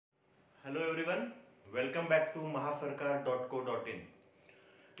Hello everyone, welcome back to mahasarkar.co.in.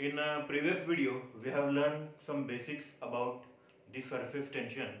 In a previous video, we have learned some basics about the surface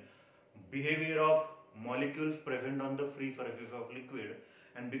tension, behavior of molecules present on the free surface of liquid,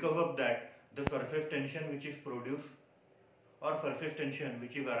 and because of that, the surface tension which is produced or surface tension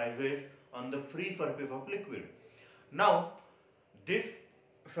which arises on the free surface of liquid. Now, this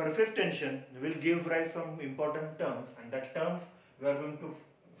surface tension will give rise some important terms, and that terms we are going to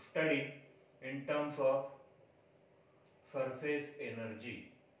study in terms of surface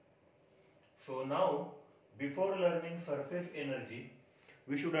energy. So now, before learning surface energy,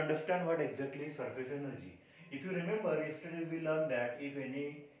 we should understand what exactly is surface energy. If you remember, yesterday we learned that if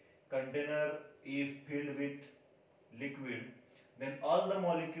any container is filled with liquid, then all the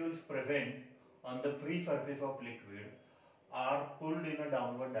molecules present on the free surface of liquid are pulled in a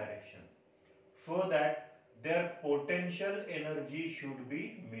downward direction, so that their potential energy should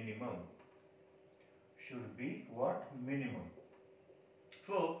be minimum. Should be what? Minimum.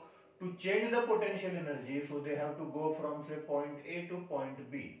 So to change the potential energy, so they have to go from say point A to point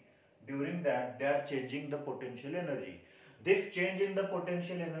B. During that, they are changing the potential energy. This change in the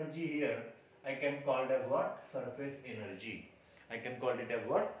potential energy here, I can call it as what? Surface energy. I can call it as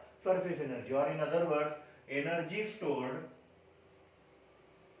what? Surface energy, or in other words, energy stored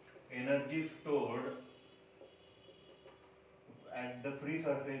at the free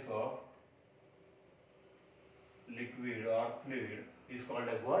surface of liquid or fluid is called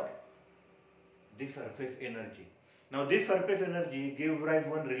as what? The surface energy. Now this surface energy gives rise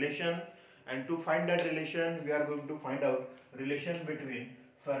one relation, and to find that relation we are going to find out relation between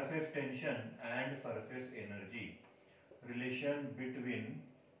surface tension and surface energy. Relation between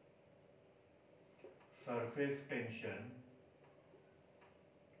surface tension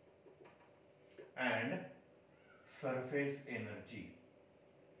and surface energy.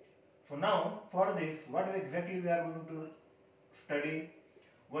 So now for this, what exactly we are going to study?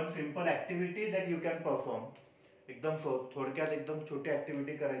 One simple activity that you can perform. एकदम थोडक्यात एकदम छोटी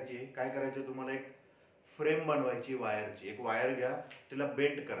activity करायची. काय करायचं तुम्हाला? एक frame बनवायची वायरची. एक वायर घ्या, तिला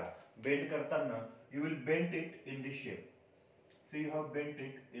बेंड करा. बेंड करताना you will bend it in this shape. So you have bent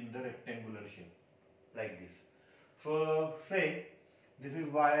it in the rectangular shape like this. So say this is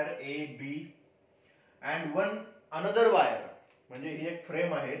wire A, B and one another wire. म्हणजे ही एक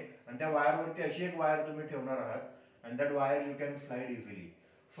frame आहे आणि त्या वायरवरती अशी एक wire तुम्ही ठेवणार आहात, and that wire you can slide easily.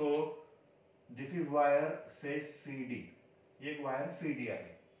 So this is wire say CD. एक वायर CD आहे.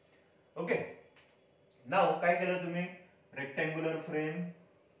 ओके. नाउ काय केलं तुम्ही? Rectangular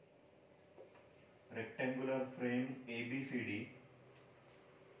frame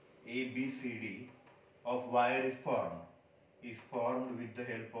ABCD of wire is formed with the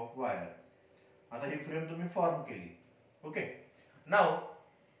help of wire. आता ही फ्रेम तुम्ही फॉर्म केली. Okay. Now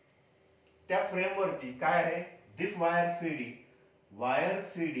त्या frame वरती काय आहे? This wire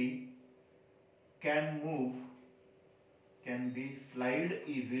CD can be slide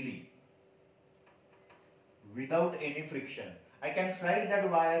easily without any friction. I can slide that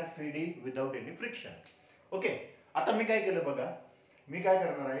wire CD without any friction. Okay. आता मी काय केलं बघा, मी काय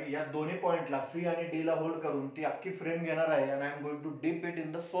करणार आहे, या दोन्ही पॉइंटला C आणि D ला होल्ड करून ती अख्खी फ्रेम घेणार आहे आणि I am going to dip it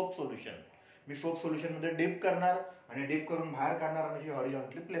in the soap solution. Me soap solution मध्ये डिप करणार आणि डिप करून बाहेर काढणार आणि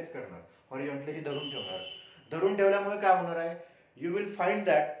हॉरिझॉन्टली प्लेस करणार. हॉरिझॉन्टली धरून ठेवणार. धरून ठेवल्यामुळे काय होणार आहे? You will find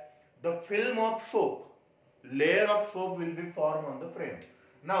that the film of soap, layer of soap will be formed on the frame.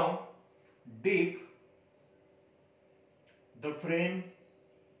 Now dip the frame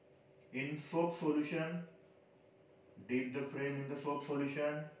in soap solution,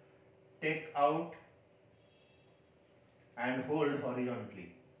 take out and hold horizontally,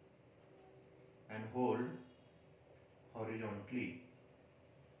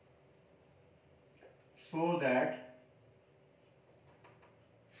 so that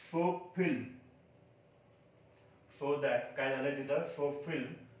काय झालं तिथं? Soap film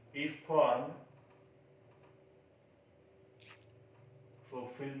is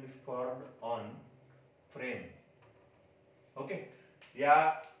formed on frame. Okay. या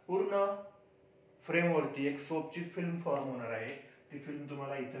पूर्ण frame वरती एक सोपची film form होणार आहे. ती फिल्म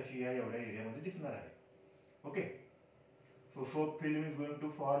तुम्हाला इथं या एवढ्या एरियामध्ये दिसणार आहे. Okay. So soap film is going to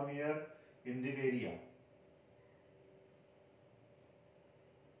form here in this area.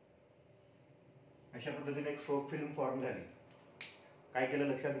 अशा पद्धतीने एक सोप फिल्म फॉर्म झाली. काय केलं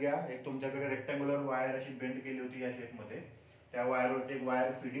लक्षात घ्या, एक तुमच्याकडे रेक्टँग्युलर वायर अशी बेंड केली होती या शेप मध्ये. त्या वायरवरती एक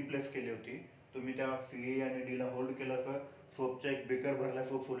वायर CD प्लेस केली होती. तुम्ही त्या C आणि D ला होल्ड केलं. असं सोपचा एक बिकर भरलाय,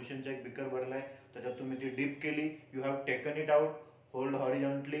 सोप सोल्युशनचा एक बिकर भरलाय, त्याच्यात तुम्ही ती डिप केली. You have taken it out, hold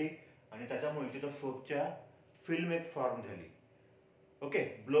horizontally, आणि त्याच्यामुळे तिथं सोपच्या फिल्म एक फॉर्म झाली. ओके,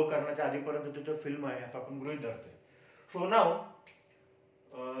 ब्लो करण्याच्या आधीपर्यंत तिथं फिल्म आहे असं आपण गृहीत धरतोय. सो नाव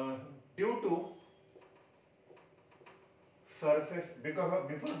due to surface,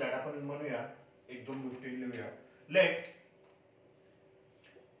 before that आपण म्हणूया एक दोन गोष्टी लिहूया. Late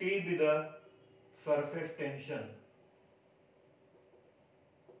T be the surface tension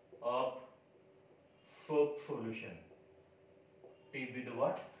of soap solution. T be the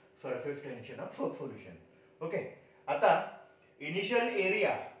what? Surface tension of soap solution. Okay. आता initial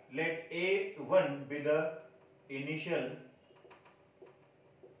area, let A1 be the initial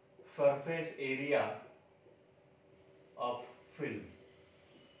surface area of film.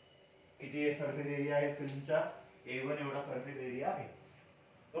 किती surface area आहे फिल्मचा? A1 एवढा surface area आहे.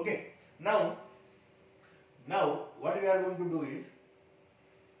 Okay. Now what we are going to do is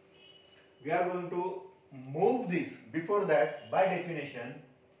we are going to move this. Before that, by definition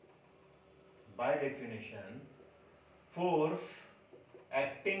force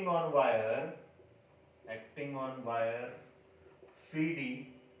acting on wire CD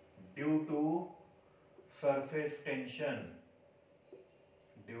due to surface tension,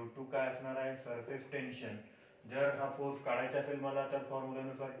 due to काय असणार आहे surface tension. जर हा force काढायचा असेल मला तर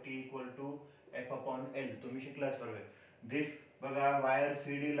फॉर्म्युलानुसार T equal to F/L तुम्ही शिकलाच सर्व. दिस बघा वायर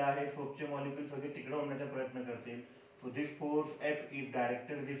CD ला आहे, सोपचे मॉलिक्यूल सगळे तिकडे होण्याचा प्रयत्न करतील. So this force F is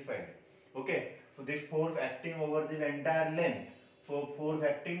directed this side. Okay, so this force acting over this entire length, so force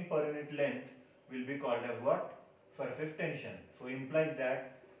acting per unit length will be called as what? Surface tension. So implies that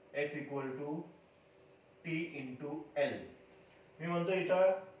F equal to T into L. मी म्हणतो इथं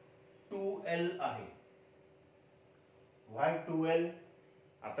 2L आहे. वाय 2L?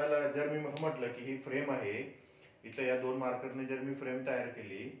 आता जर मी म्हटलं की ही frame आहे, इथं या दोन मार्करने जर मी फ्रेम तयार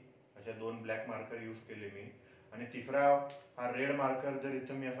केली, अशा दोन ब्लॅक मार्कर यूज केले मी, आणि तिसरा हा रेड मार्कर जर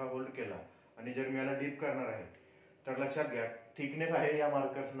इथं मी असा होल्ड केला आणि जर मी याला डीप करणार आहे, तर लक्षात घ्या थिकनेस आहे या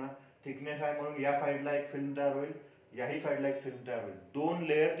मार्कर्सना, थिकनेस आहे म्हणून या साईडला एक फिल्म तयार होईल, याही साईडला एक फिल्म तयार होईल, दोन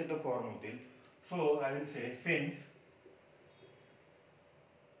लेयर तिथं फॉर्म होतील. सो I will say since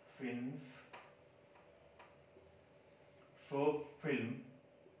soap film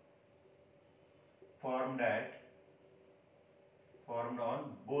formed on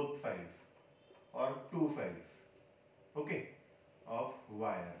both sides or two sides, okay, of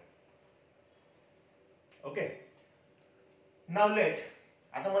wire. Okay, now let,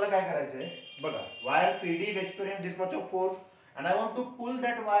 आता मला काय करायचंय बघा, wire CD is experiencing this much of force and I want to pull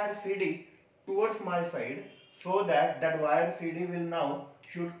that wire CD towards my side so that wire CD will now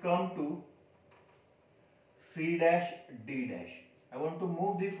should come to C dash D dash. I want to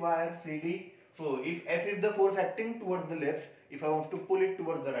move this wire CD. So if F is the force acting towards the left, if I want to pull it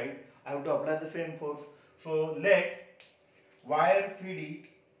towards the right, I have to apply the same force. So let wire CD,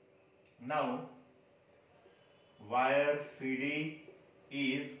 now wire CD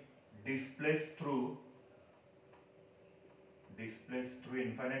is displaced through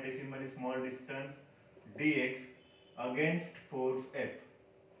infinitesimally small distance dx against force F.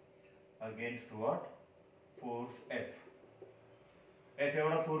 Against what? Force F. F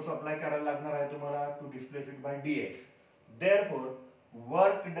एवढा force apply करायला लागणार आहे तुम्हाला to displace it by dx. Therefore,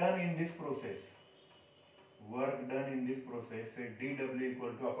 work done in this process, say dw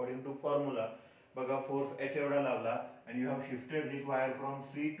equal to, according to formula, बघा force F एवढा लावला and you have shifted this wire from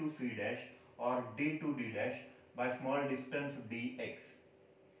C to C dash or D to D dash by small distance dx.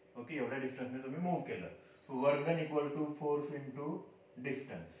 Okay, एवढ्या डिस्टन्सने तुम्ही move केलं. So work done equal to force into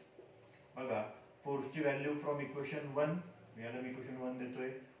distance. बघा फोर्सची value from equation 1, मी याला equation 1 देतोय,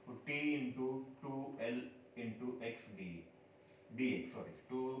 T into 2L into x dx, sorry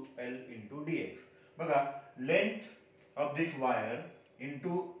 2L into dx. बघा length of this wire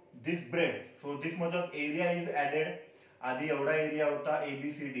into this breath, so this much of area is added. आधी एवढा area होता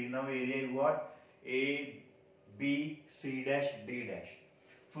ABCD, now area is what? ABC dash D dash.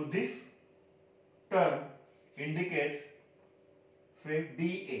 So this term indicates, say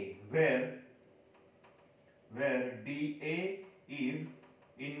dA, where dA is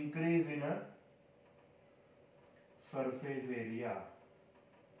increase in a surface area,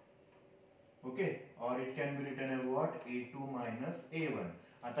 okay, or it can be written as what? A2 minus A1.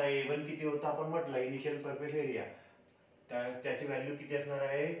 आता A1 किती होता आपण म्हटलं, initial surface area, त्याची value किती असणार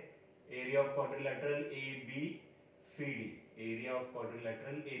आहे? Area of quadrilateral ABCD, area of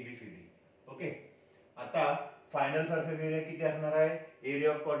quadrilateral ABCD. Okay, आता फायनल सरफेस एरिया किती असणार आहे?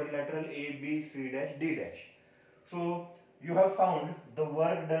 Area of quadrilateral ABC dash D dash. So you have found the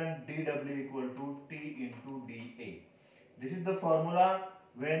work done dW equal to T into dA. This is the formula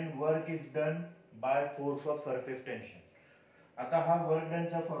when work is done by force of surface tension. आता हा work done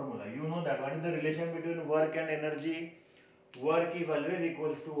चा formula, you know that what is the relation between work and energy? work is always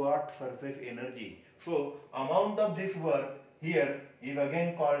equals to what? Surface energy. So amount of this work here is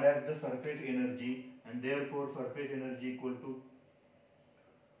again called as the surface energy, and therefore surface energy equal to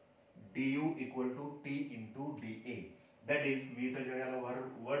du equal to T into dA. That is, मी इथं ज्याला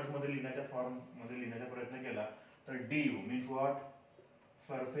words मध्ये लिहिण्याच्या form मध्ये लिहिण्याचा प्रयत्न केला तर du means what?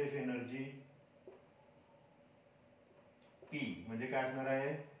 Surface energy P म्हणजे काय असणार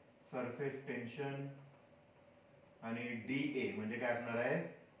आहे? सरफेस टेन्शन, आणि dA म्हणजे काय असणार आहे?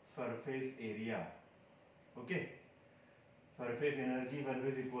 Surface area. Okay, surface energy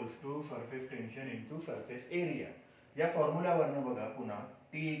always equals to surface tension into surface area. या फॉर्म्युलावरनं बघा पुन्हा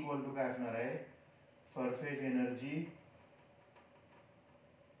T इक्वल टू काय असणार आहे? Surface energy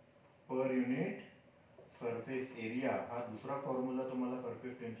per unit surface area. हा दुसरा फॉर्म्युला तुम्हाला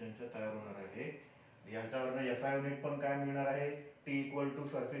सरफेस टेन्शनचा तयार होणार आहे. याच्यावरनं SI युनिट पण काय मिळणार आहे? T equal to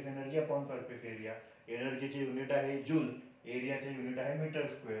surface energy upon surface area. एनर्जीचे unit आहे जूल, एरियाचे युनिट आहे metre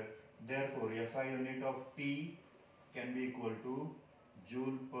square. Therefore SI unit of T can be equal to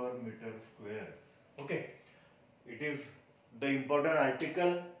joule per meter square. Okay, it is the important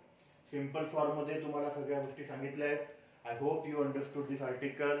article. Simple form मध्ये तुम्हाला सगळ्या गोष्टी सांगितल्या आहेत. I hope you understood this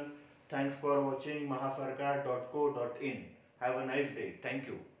article. Thanks for watching mahasarkar.co.in. Have a nice day.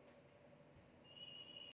 Thank you.